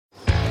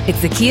It's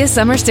the Kia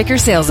Summer Sticker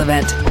Sales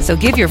Event, so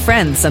give your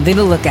friends something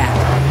to look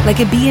at, like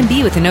a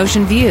B&B with an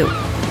ocean view,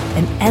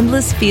 an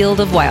endless field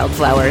of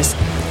wildflowers,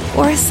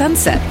 or a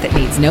sunset that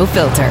needs no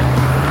filter.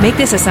 Make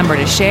this a summer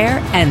to share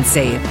and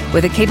save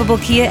with a capable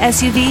Kia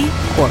SUV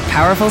or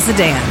powerful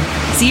sedan.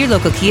 See your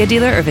local Kia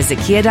dealer or visit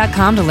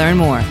kia.com to learn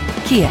more.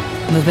 Kia,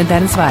 movement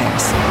that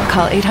inspires.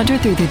 Call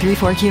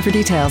 800-3334-KIA for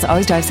details.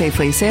 Always drive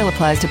safely. Sale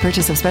applies to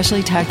purchase of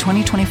specially tagged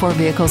 2024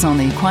 vehicles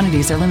only.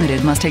 Quantities are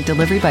limited. Must take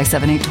delivery by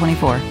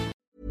 7/8/24.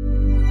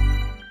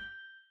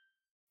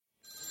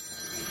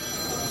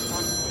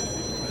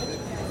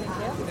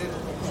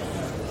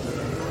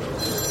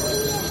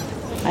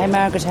 Hi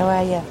Margaret, how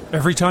are you?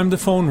 Every time the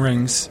phone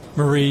rings,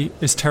 Marie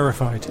is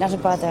terrified. Not a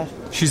bother.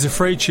 She's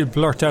afraid she'll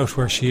blurt out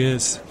where she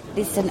is.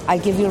 Listen, I'll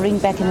give you a ring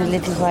back in a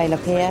little while,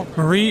 okay?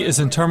 Marie is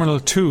in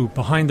Terminal 2,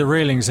 behind the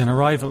railings in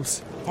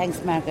arrivals,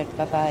 Thanks Margaret,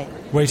 bye-bye.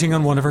 waiting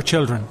on one of her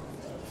children.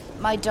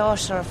 My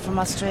daughter from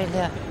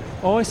Australia.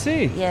 Oh, I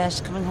see. Yeah,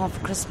 she's coming home for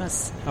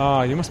Christmas.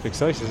 Ah, you must be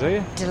excited, are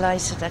you?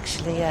 Delighted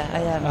actually, yeah, I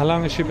am. How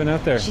long has she been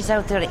out there? She's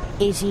out there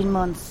 18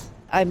 months.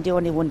 I'm the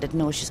only one that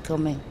knows she's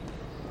coming.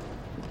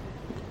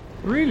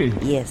 Really?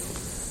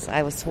 Yes,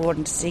 I was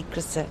sworn to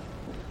secrecy.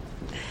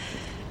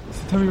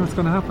 So tell me what's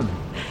going to happen.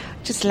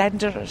 Just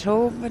landed her at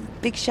home and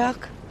big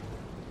shock.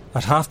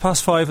 At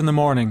 5:30 in the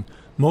morning,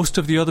 most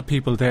of the other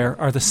people there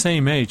are the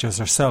same age as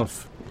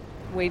herself.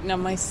 Waiting on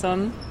my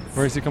son.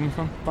 Where is he coming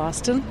from?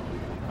 Boston.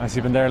 Has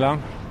he been there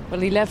long? Well,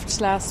 he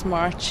left last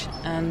March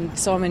and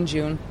saw him in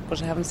June,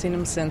 but I haven't seen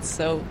him since,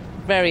 so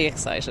very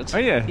excited.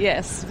 Are you?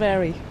 Yes,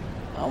 very.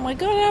 Oh my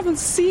God, I haven't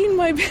seen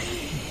my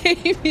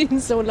baby in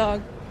so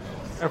long.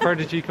 How far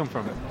did she come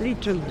from?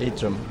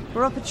 Leitrim.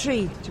 We're up a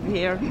tree to be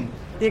here.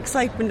 The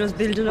excitement was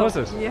building up. Was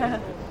it? Yeah.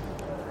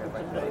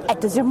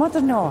 Does your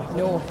mother know?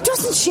 No.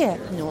 Doesn't she?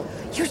 No.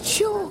 You're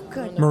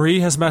joking. Marie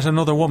has met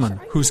another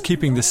woman who's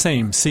keeping the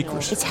same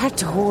secret. It's hard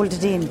to hold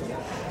it in.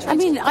 I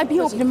mean, I'd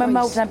be opening my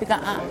mouth and I'd be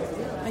going,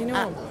 I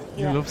know.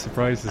 You love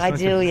surprises, I don't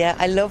do, you? yeah.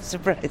 I love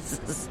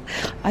surprises.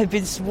 I've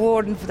been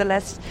sworn for the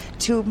last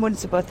 2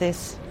 months about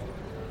this.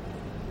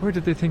 Where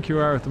did they think you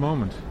are at the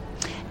moment?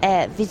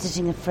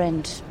 Visiting a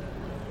friend.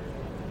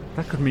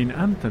 That could mean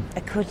anything.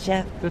 I could,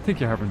 yeah. They think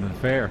you're having an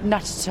affair.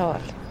 Not at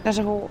all. Not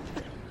at all.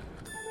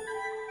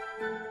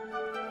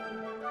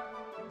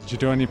 Did you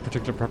do any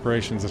particular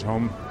preparations at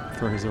home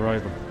for his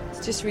arrival?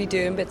 It's just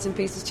redoing bits and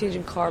pieces,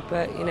 changing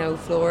carpet,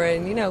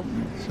 flooring, So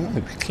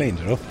we cleaned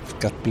it up.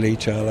 Got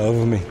bleach all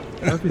over me.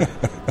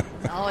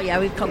 Oh yeah,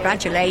 we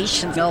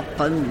congratulations up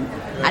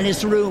and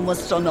his room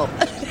was done up.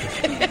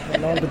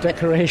 And all the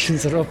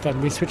decorations are up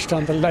and we switched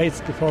on the lights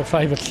before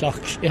 5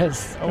 o'clock.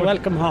 Yes,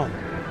 welcome home.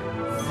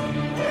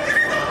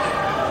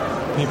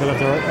 People have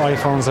their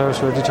iPhones out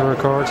ready to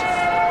record. I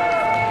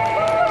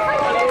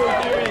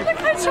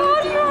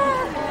told you.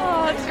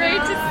 Oh, it's great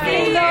to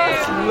see you.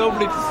 It's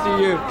lovely to see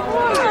you.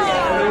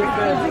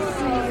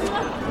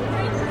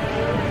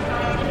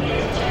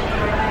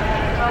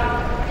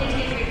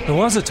 There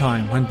was a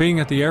time when being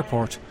at the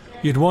airport,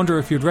 you'd wonder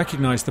if you'd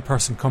recognise the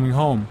person coming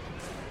home.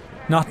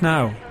 Not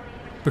now.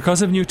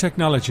 Because of new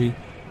technology,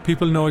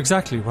 people know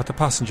exactly what the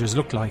passengers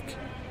look like.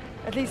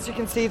 At least you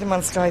can see them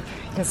on Skype.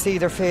 You can see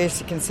their face,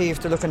 you can see if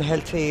they're looking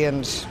healthy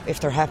and if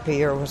they're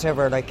happy or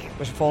whatever. Like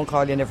with a phone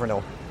call, you never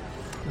know.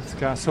 That's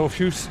gas. So if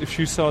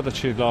you saw that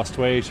she'd lost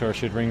weight or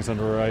she'd rings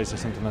under her eyes or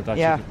something like that...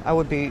 Yeah, I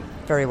would be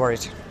very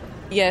worried.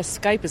 Yes,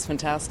 Skype is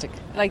fantastic.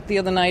 Like the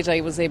other night I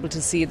was able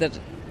to see that,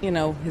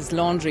 his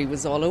laundry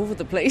was all over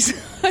the place.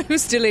 I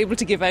was still able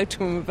to give out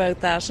to him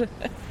about that.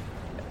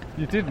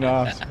 You did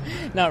not?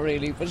 Not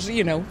really, but,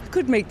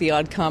 could make the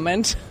odd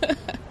comment.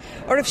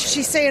 Or if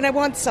she's saying, I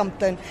want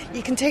something,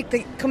 you can take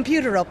the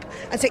computer up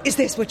and say, is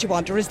this what you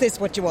want or is this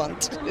what you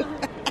want?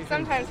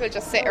 Sometimes we'll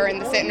just sit her in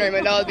the sitting room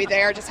and all be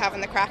there just having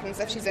the crack as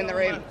if she's in the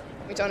room.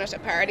 We done it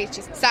at parties.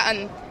 She sat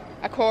in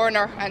a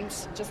corner and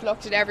just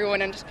looked at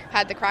everyone and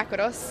had the crack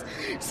with us.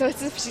 So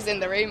it's as if she's in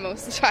the room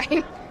most of the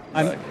time.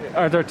 And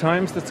are there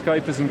times that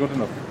Skype isn't good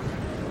enough?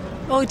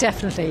 Oh,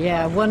 definitely,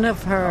 yeah. One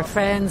of her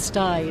friends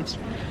died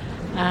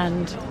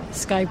and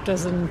Skype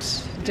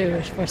doesn't do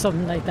it for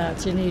something like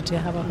that. You need to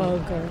have a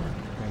hug or...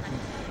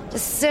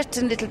 There's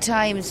certain little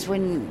times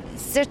when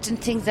certain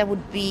things that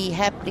would be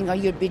happening or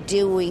you'd be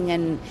doing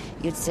and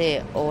you'd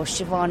say, oh,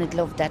 Siobhan would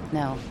love that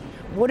now.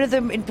 One of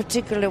them in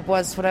particular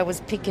was when I was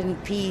picking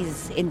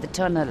peas in the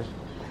tunnel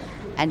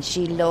and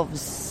she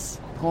loves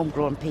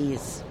homegrown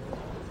peas.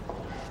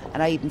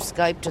 And I even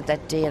Skyped her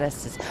that day and I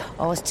says,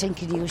 I was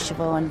thinking of you,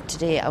 Siobhan,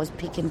 today I was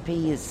picking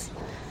peas.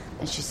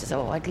 And she says,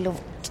 oh, I'd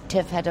love to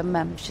have had a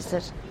mum. She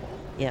said,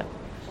 yeah.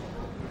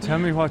 Tell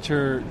me what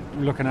you're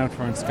looking out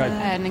for on Skype.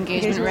 An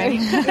engagement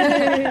ring.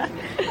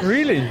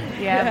 Really?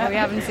 Yeah, but we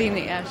haven't seen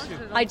it yet.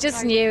 I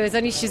just knew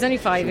she's only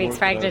 5 weeks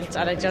pregnant,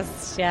 and I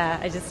just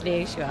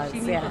knew she was.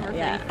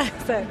 Yeah.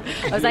 So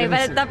I was like,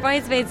 that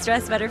bridesmaid's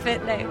dress better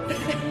fit now.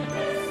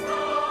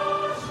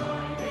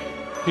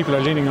 People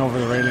are leaning over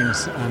the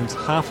railings, and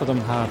half of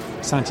them have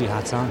Santa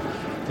hats on.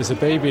 There's a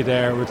baby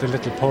there with a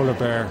little polar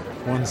bear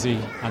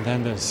onesie, and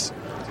then there's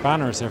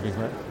banners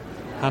everywhere.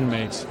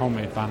 handmade,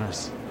 homemade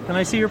banners. Can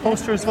I see your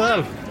poster as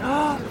well?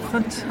 Oh,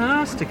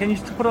 fantastic. And you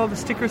used to put all the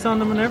stickers on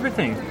them and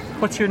everything.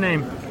 What's your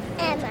name?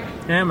 Emma.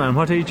 Emma. And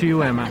what age are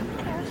you, Emma?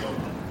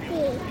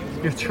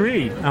 3. You're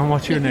 3. And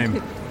what's your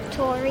name?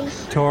 Tori.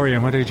 Tori.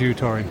 And what age are you,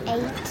 Tori?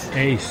 8.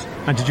 8.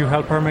 And did you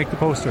help her make the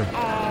poster?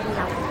 No.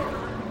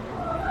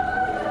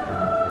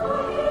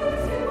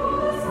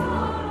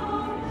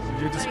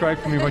 Could you describe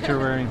to me what you're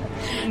wearing?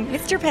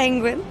 Mr.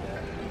 Penguin.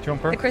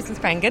 Jumper? The Christmas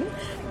penguin.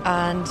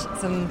 And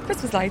some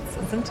Christmas lights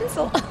and some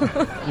tinsel.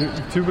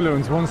 2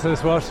 balloons. One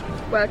says what?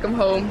 Welcome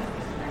home.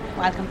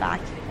 Welcome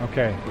back.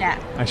 Okay. Yeah.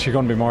 And she's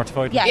going to be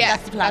mortified? Yeah,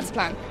 that's the plan. That's the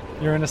plan.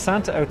 You're in a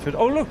Santa outfit.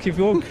 Oh, look, you've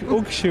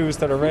Ugg shoes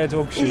that are red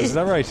Ugg shoes. Is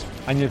that right?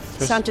 And you've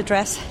Santa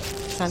dress,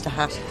 Santa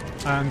hat.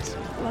 And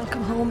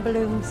welcome home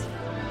balloons.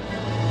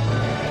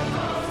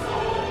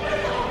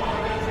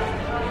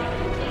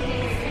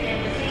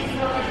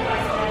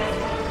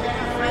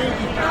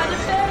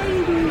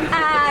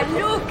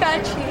 Look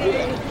at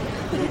you.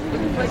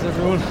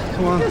 everyone,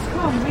 come on.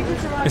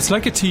 It's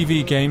like a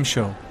TV game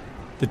show.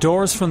 The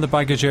doors from the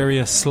baggage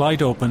area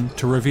slide open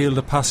to reveal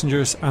the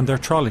passengers and their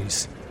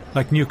trolleys,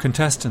 like new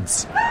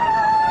contestants.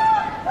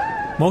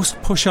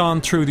 Most push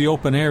on through the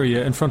open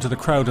area in front of the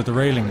crowd at the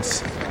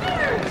railings.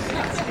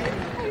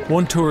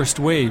 One tourist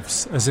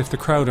waves as if the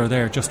crowd are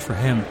there just for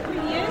him.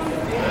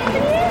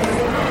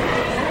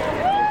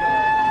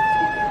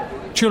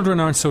 Children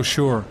aren't so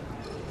sure.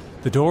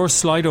 The doors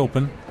slide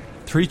open,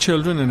 3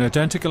 children in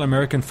identical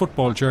American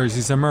football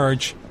jerseys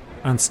emerge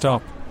and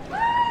stop.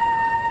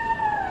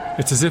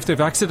 It's as if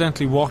they've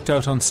accidentally walked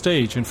out on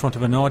stage in front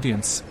of an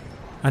audience.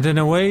 And in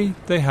a way,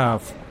 they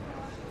have.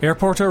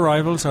 Airport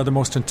arrivals are the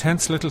most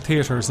intense little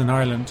theatres in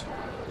Ireland.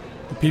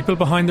 The people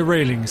behind the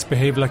railings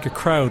behave like a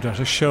crowd at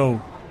a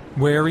show,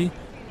 wary,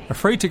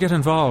 afraid to get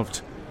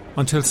involved,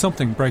 until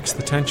something breaks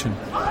the tension.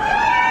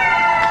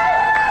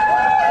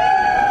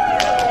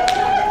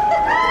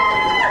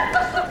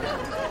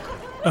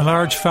 A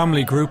large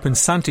family group in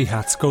Santy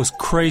hats goes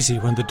crazy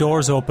when the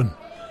doors open,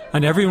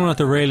 and everyone at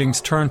the railings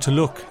turn to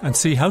look and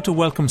see how to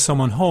welcome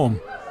someone home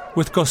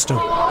with gusto.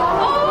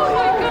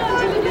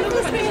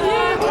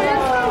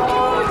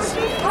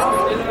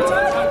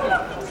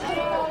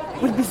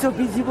 We'll be so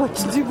busy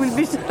watching you, we'll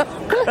be so...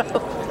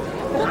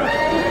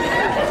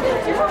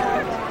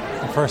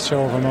 The first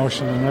show of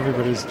emotion, and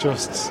everybody's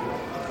just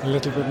a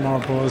little bit more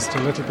buzzed,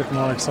 a little bit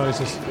more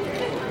excited,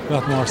 a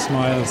lot more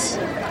smiles.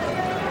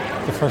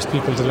 The first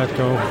people to let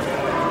go.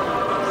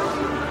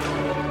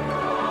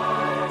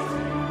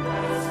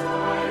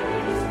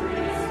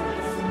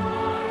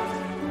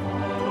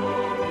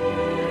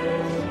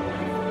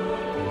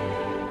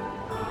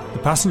 The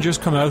passengers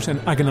come out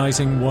in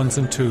agonising 1s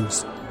and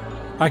 2s.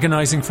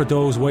 Agonising for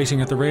those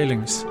waiting at the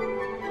railings.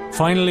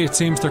 Finally, it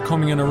seems they're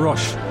coming in a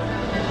rush.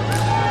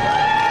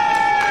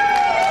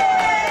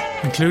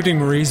 Including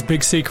Marie's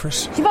big secret.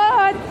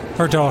 Siobhan!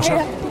 Her daughter.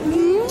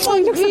 Oh,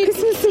 looks so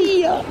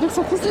Christmassy. Looks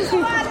so Christmassy.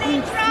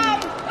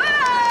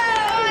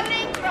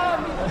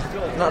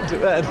 Not too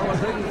bad.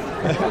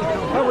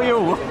 How are you?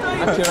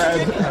 Not too bad.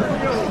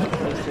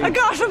 I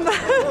got him.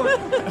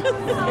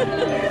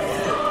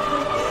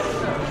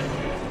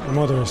 My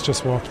mother has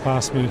just walked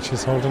past me and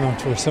she's holding on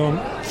to her son.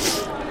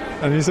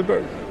 And he's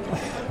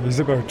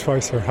about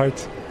twice her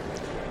height.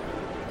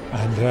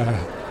 And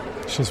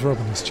she's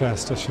rubbing his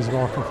chest as she's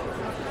walking.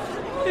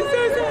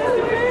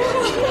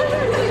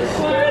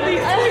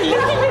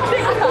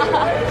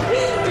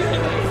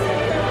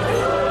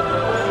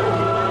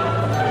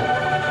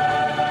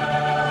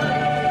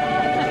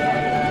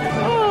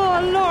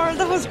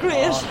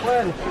 Great.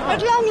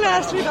 At long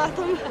last we got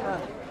them.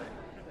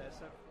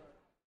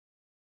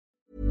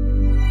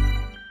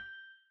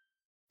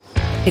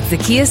 It's the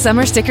Kia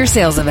Summer Sticker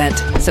Sales Event,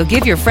 so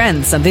give your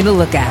friends something to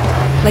look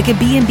at. Like a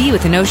B&B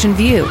with an ocean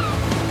view,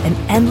 an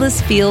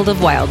endless field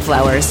of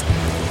wildflowers,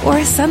 or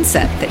a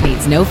sunset that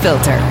needs no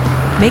filter.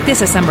 Make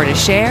this a summer to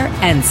share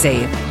and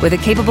save with a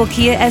capable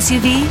Kia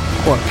SUV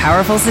or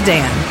powerful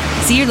sedan.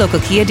 See your local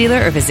Kia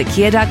dealer or visit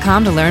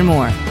kia.com to learn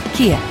more.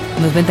 Kia,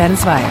 movement that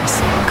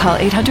inspires. Call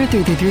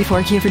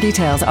 800-3334-KIA for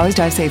details. Always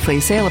drive safely.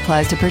 Sale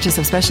applies to purchase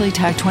of specially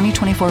tagged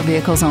 2024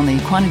 vehicles only.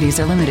 Quantities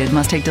are limited.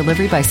 Must take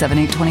delivery by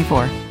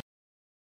 7/8/24.